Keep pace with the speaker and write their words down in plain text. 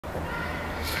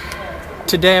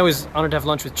Today I was honored to have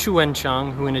lunch with Chou-Wen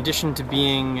Chung, who in addition to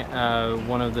being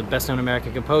one of the best-known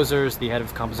American composers, the head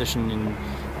of composition in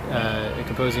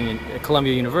composing at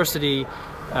Columbia University,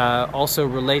 also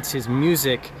relates his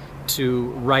music to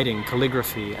writing,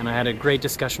 calligraphy, and I had a great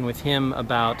discussion with him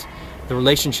about the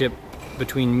relationship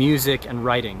between music and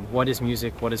writing. What is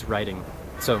music? What is writing?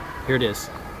 So here it is.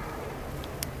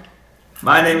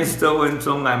 My name is Chou-Wen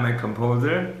Chung. I'm a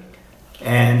composer,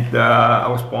 and I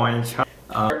was born in China.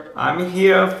 I'm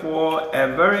here for a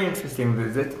very interesting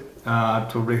visit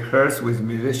to rehearse with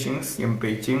musicians in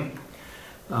Beijing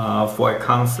for a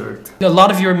concert. A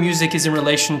lot of your music is in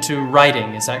relation to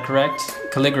writing, is that correct?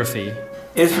 Calligraphy.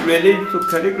 It's related to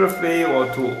calligraphy or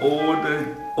to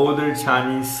older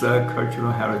Chinese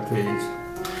cultural heritage.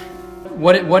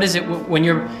 What is it, when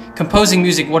you're composing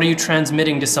music, what are you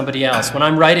transmitting to somebody else? When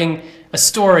I'm writing a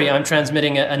story, I'm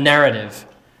transmitting a narrative.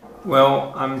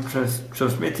 Well, I'm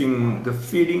transmitting the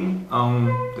feeling on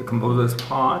the composer's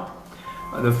part,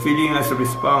 the feeling as a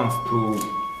response to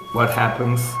what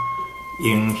happens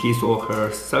in his or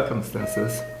her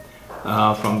circumstances,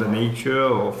 from the nature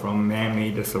or from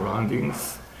man-made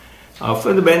surroundings.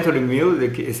 Fundamentally,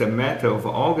 music is a matter of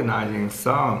organizing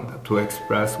sound to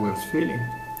express one's feeling.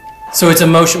 So it's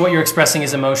emotion, what you're expressing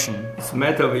is emotion? It's a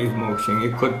matter of emotion.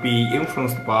 It could be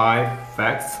influenced by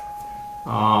facts,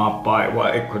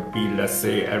 it could be, let's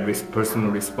say, a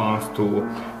personal response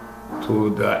to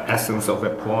the essence of a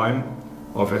poem,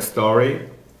 of a story.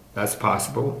 That's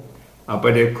possible.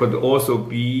 But it could also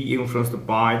be influenced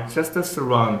by just the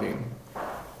surrounding.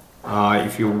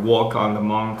 If you walk on the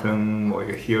mountain or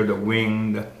you hear the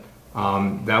wind,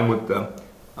 that would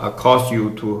cause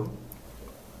you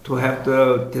to have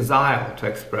the desire to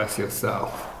express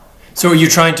yourself. So are you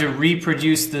trying to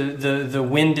reproduce the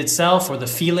wind itself, or the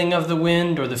feeling of the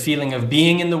wind, or the feeling of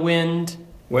being in the wind?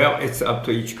 Well, it's up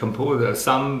to each composer.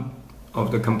 Some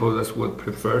of the composers would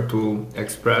prefer to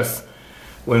express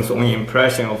one's own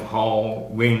impression of how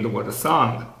wind would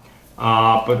sound,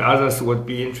 but others would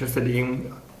be interested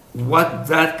in what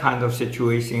that kind of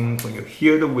situation, when you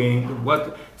hear the wind,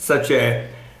 what such an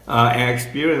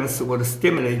experience would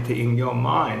stimulate in your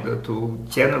mind to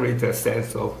generate a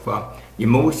sense of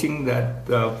emotion that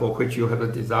for which you have a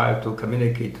desire to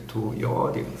communicate to your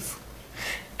audience.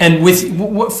 And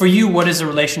for you, what is the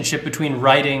relationship between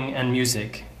writing and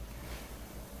music?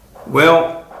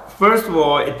 Well, first of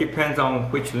all, it depends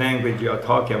on which language you are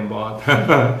talking about.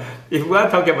 If we are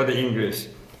talking about English,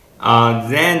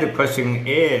 then the question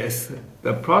is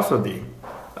the prosody,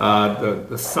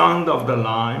 the sound of the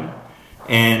line,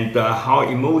 and how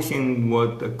emotion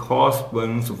would cause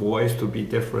one's voice to be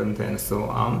different and so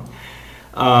on.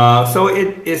 So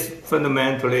it is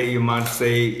fundamentally, you might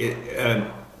say,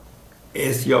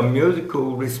 is your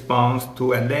musical response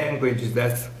to a language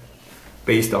that's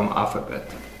based on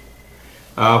alphabet.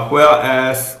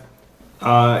 Whereas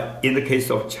in the case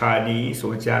of Chinese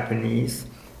or Japanese,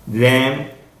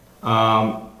 then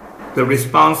the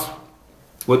response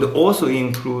would also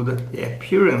include the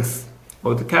appearance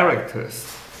of the characters,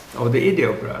 of the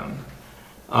ideogram,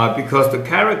 because the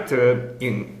character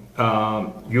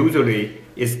usually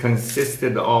is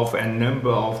consisted of a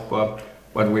number of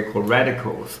what we call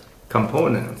radicals,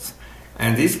 components,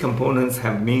 and these components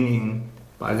have meaning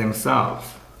by themselves,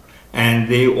 and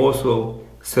they also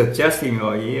suggest in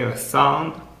your ear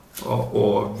sound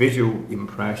or visual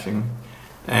impression.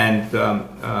 And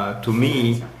to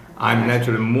me, I'm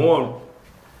naturally more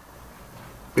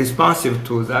responsive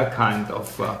to that kind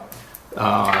of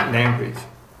language.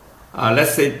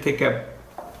 Let's say take a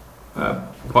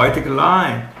poetic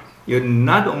line. You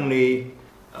not only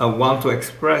want to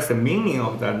express the meaning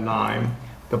of that line,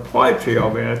 the poetry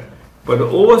of it, but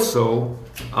also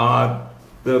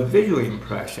the visual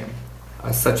impression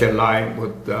such a line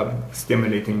would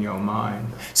stimulate in your mind.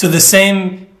 So the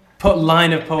same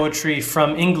line of poetry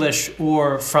from English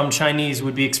or from Chinese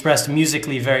would be expressed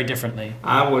musically very differently?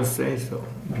 I would say so.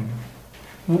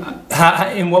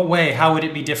 In what way? How would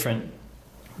it be different?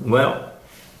 Well,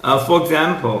 for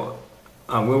example,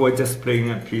 we were just playing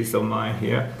a piece of mine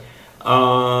here.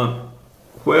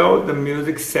 Well, the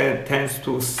music tends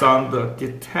to sound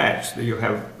detached. You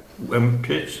have one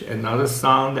pitch, another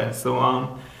sound, and so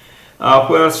on.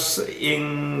 Whereas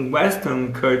in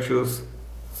Western cultures,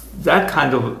 that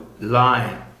kind of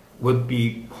line would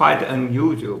be quite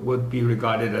unusual, would be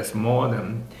regarded as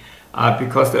modern,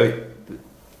 because the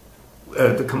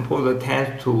composer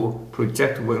tends to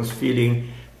project one's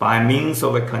feeling by means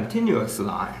of a continuous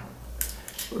line,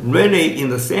 really in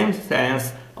the same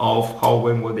sense of how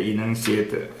one would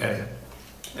enunciate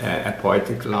a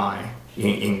poetic line in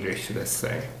English, let's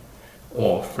say.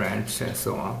 or French and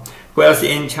so on. Whereas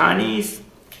in Chinese,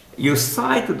 you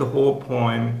cite the whole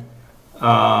poem,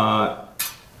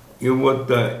 you would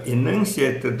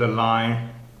enunciate the line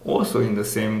also in the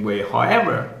same way.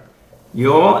 However,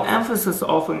 your emphasis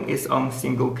often is on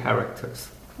single characters,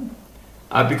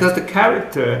 because the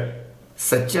character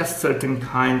suggests certain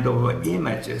kind of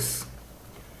images.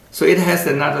 So it has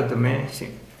another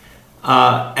dimension.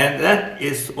 And that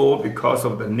is all because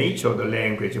of the nature of the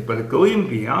language. But going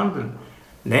beyond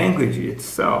the language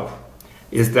itself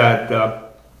is that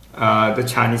the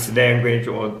Chinese language,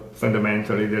 or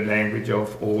fundamentally the language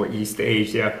of all East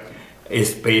Asia,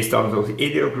 is based on those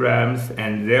ideograms,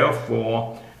 and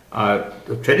therefore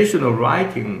the traditional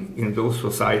writing in those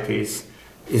societies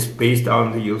is based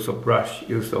on the use of brush,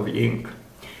 use of ink.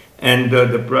 And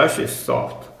the brush is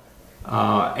soft,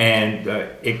 and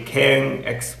it can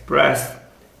express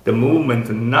the movement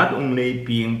not only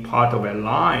being part of a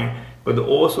line, but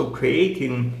also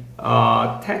creating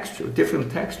texture,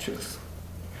 different textures.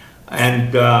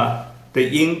 And the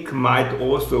ink might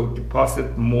also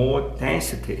deposit more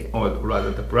density, or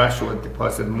rather the brush will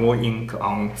deposit more ink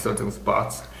on certain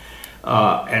spots.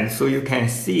 And so you can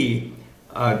see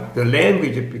the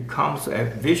language becomes a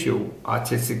visual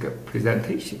artistic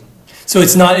presentation. So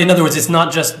it's not, in other words, it's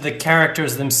not just the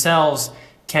characters themselves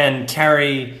can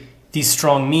carry these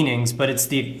strong meanings, but it's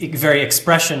the very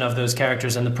expression of those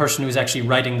characters, and the person who's actually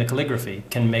writing the calligraphy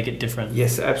can make it different.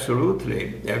 Yes,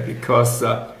 absolutely. Yeah, because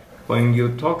when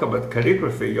you talk about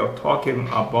calligraphy, you're talking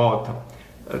about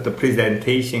the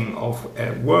presentation of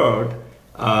a word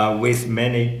with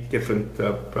many different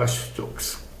brush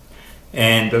strokes.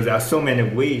 And there are so many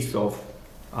ways of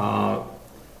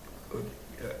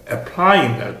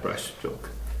applying that brushstroke,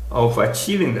 of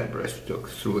achieving that brushstroke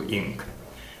through ink.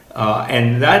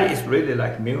 And that is really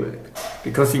like music,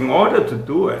 because in order to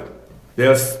do it,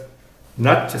 there's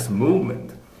not just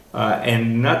movement,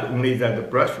 and not only that the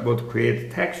brush would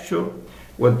create texture,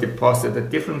 would deposit the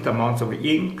different amounts of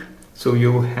ink, so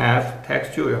you have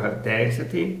texture, you have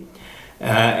density,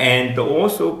 and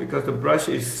also because the brush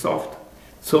is soft,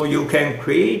 so you can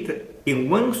create in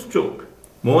one stroke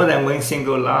more than one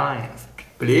single line.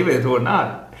 Believe it or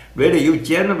not, really you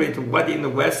generate what in the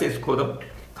West is called a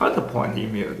counterpoint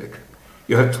in music.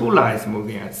 You have two lines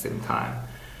moving at the same time.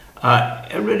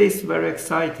 It really is very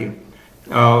exciting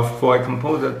for a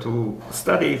composer to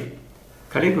study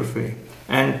calligraphy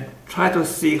and try to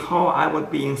see how I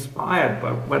would be inspired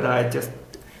by what I just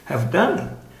have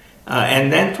done,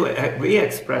 and then to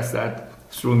re-express that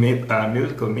through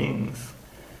musical means.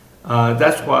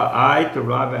 That's why I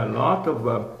derive a lot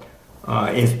of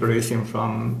inspiration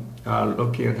from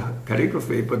looking at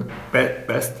calligraphy, but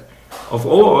best of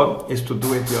all is to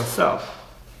do it yourself.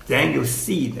 Then you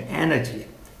see the energy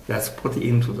that's put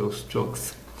into those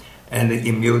strokes. And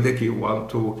in music, you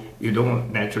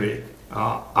don't naturally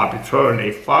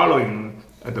arbitrarily following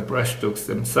the brush strokes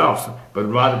themselves, but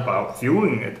rather by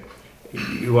viewing it,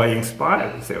 you are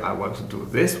inspired. You say, I want to do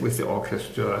this with the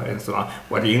orchestra and so on,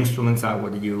 what instruments I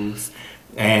would use.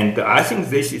 And I think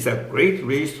this is a great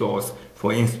resource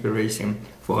for inspiration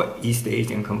for East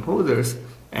Asian composers.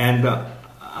 And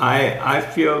I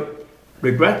feel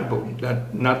regrettable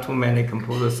that not too many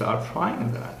composers are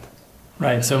trying that.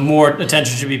 Right, so more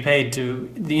attention should be paid to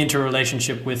the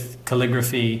interrelationship with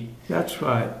calligraphy. That's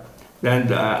right.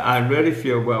 And I really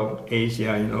feel, well,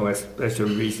 Asia,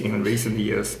 especially in recent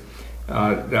years,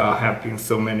 there have been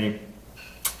so many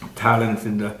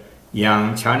talented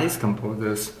young Chinese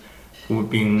composers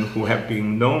who have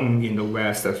been known in the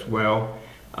West as well.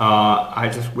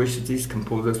 I just wish these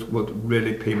composers would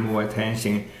really pay more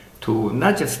attention to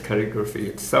not just calligraphy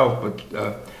itself,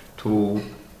 but to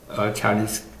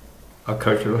Chinese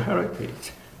cultural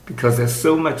heritage, because there's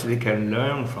so much they can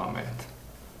learn from it.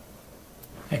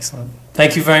 Excellent.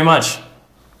 Thank you very much.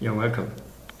 You're welcome.